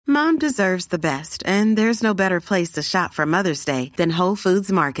Mom deserves the best, and there's no better place to shop for Mother's Day than Whole Foods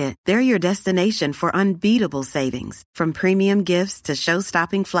Market. They're your destination for unbeatable savings, from premium gifts to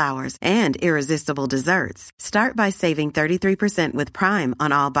show-stopping flowers and irresistible desserts. Start by saving 33% with Prime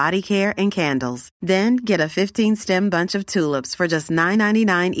on all body care and candles. Then get a 15-stem bunch of tulips for just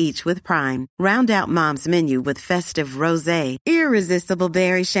 $9.99 each with Prime. Round out Mom's menu with festive rosé, irresistible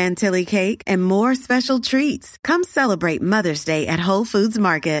berry chantilly cake, and more special treats. Come celebrate Mother's Day at Whole Foods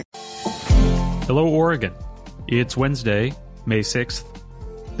Market. Hello, Oregon. It's Wednesday, May 6th.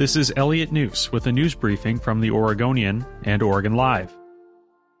 This is Elliot News with a news briefing from the Oregonian and Oregon Live.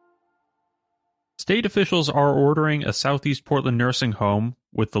 State officials are ordering a Southeast Portland nursing home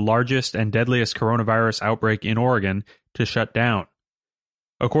with the largest and deadliest coronavirus outbreak in Oregon to shut down.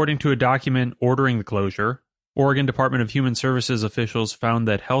 According to a document ordering the closure, Oregon Department of Human Services officials found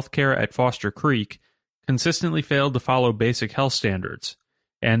that healthcare at Foster Creek consistently failed to follow basic health standards,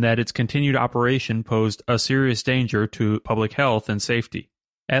 and that its continued operation posed a serious danger to public health and safety.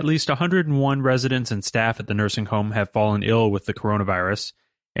 At least 101 residents and staff at the nursing home have fallen ill with the coronavirus,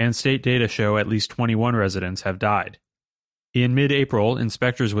 and state data show at least 21 residents have died. In mid-April,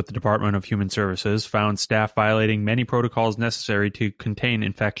 inspectors with the Department of Human Services found staff violating many protocols necessary to contain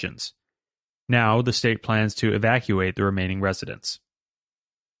infections. Now, the state plans to evacuate the remaining residents.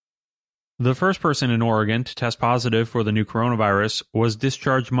 The first person in Oregon to test positive for the new coronavirus was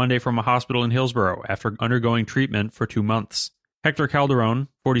discharged Monday from a hospital in Hillsborough after undergoing treatment for 2 months. Hector Calderon,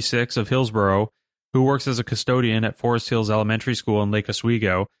 46, of Hillsborough, who works as a custodian at Forest Hills Elementary School in Lake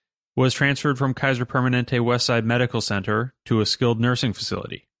Oswego, was transferred from Kaiser Permanente Westside Medical Center to a skilled nursing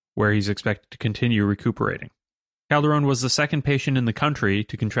facility, where he's expected to continue recuperating. Calderon was the second patient in the country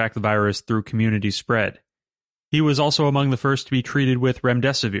to contract the virus through community spread. He was also among the first to be treated with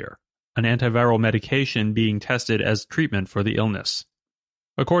remdesivir, an antiviral medication being tested as treatment for the illness.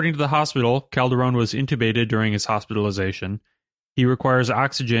 According to the hospital, Calderon was intubated during his hospitalization. He requires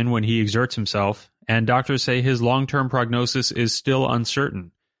oxygen when he exerts himself, and doctors say his long-term prognosis is still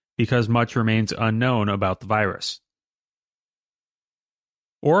uncertain because much remains unknown about the virus.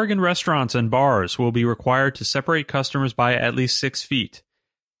 Oregon restaurants and bars will be required to separate customers by at least 6 feet,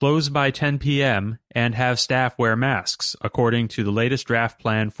 close by 10 p.m., and have staff wear masks, according to the latest draft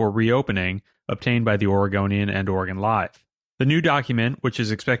plan for reopening obtained by the Oregonian and Oregon Live. The new document, which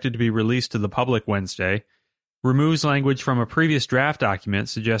is expected to be released to the public Wednesday, removes language from a previous draft document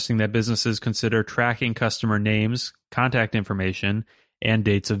suggesting that businesses consider tracking customer names, contact information, and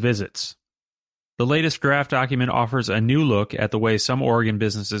dates of visits. The latest draft document offers a new look at the way some Oregon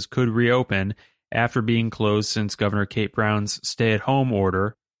businesses could reopen after being closed since Governor Kate Brown's stay-at-home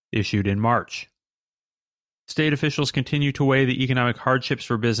order issued in March. State officials continue to weigh the economic hardships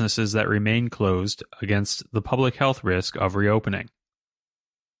for businesses that remain closed against the public health risk of reopening.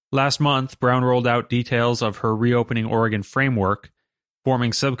 Last month, Brown rolled out details of her Reopening Oregon framework,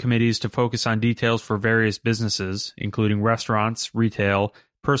 forming subcommittees to focus on details for various businesses, including restaurants, retail,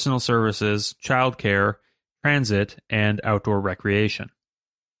 personal services, childcare, transit, and outdoor recreation.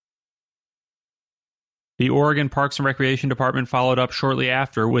 The Oregon Parks and Recreation Department followed up shortly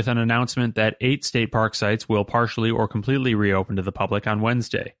after with an announcement that 8 state park sites will partially or completely reopen to the public on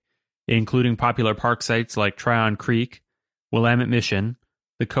Wednesday, including popular park sites like Tryon Creek, Willamette Mission,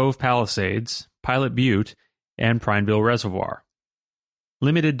 the Cove Palisades, Pilot Butte, and Prineville Reservoir.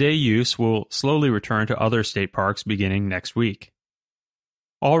 Limited day use will slowly return to other state parks beginning next week.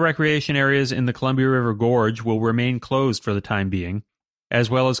 All recreation areas in the Columbia River Gorge will remain closed for the time being, as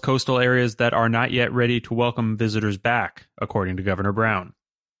well as coastal areas that are not yet ready to welcome visitors back, according to Governor Brown.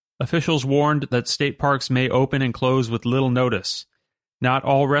 Officials warned that state parks may open and close with little notice. Not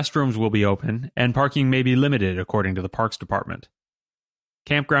all restrooms will be open, and parking may be limited, according to the Parks Department.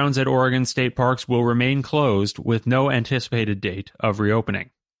 Campgrounds at Oregon state parks will remain closed with no anticipated date of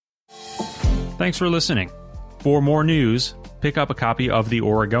reopening. Thanks for listening. For more news, pick up a copy of The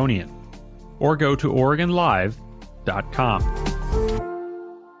Oregonian or go to OregonLive.com.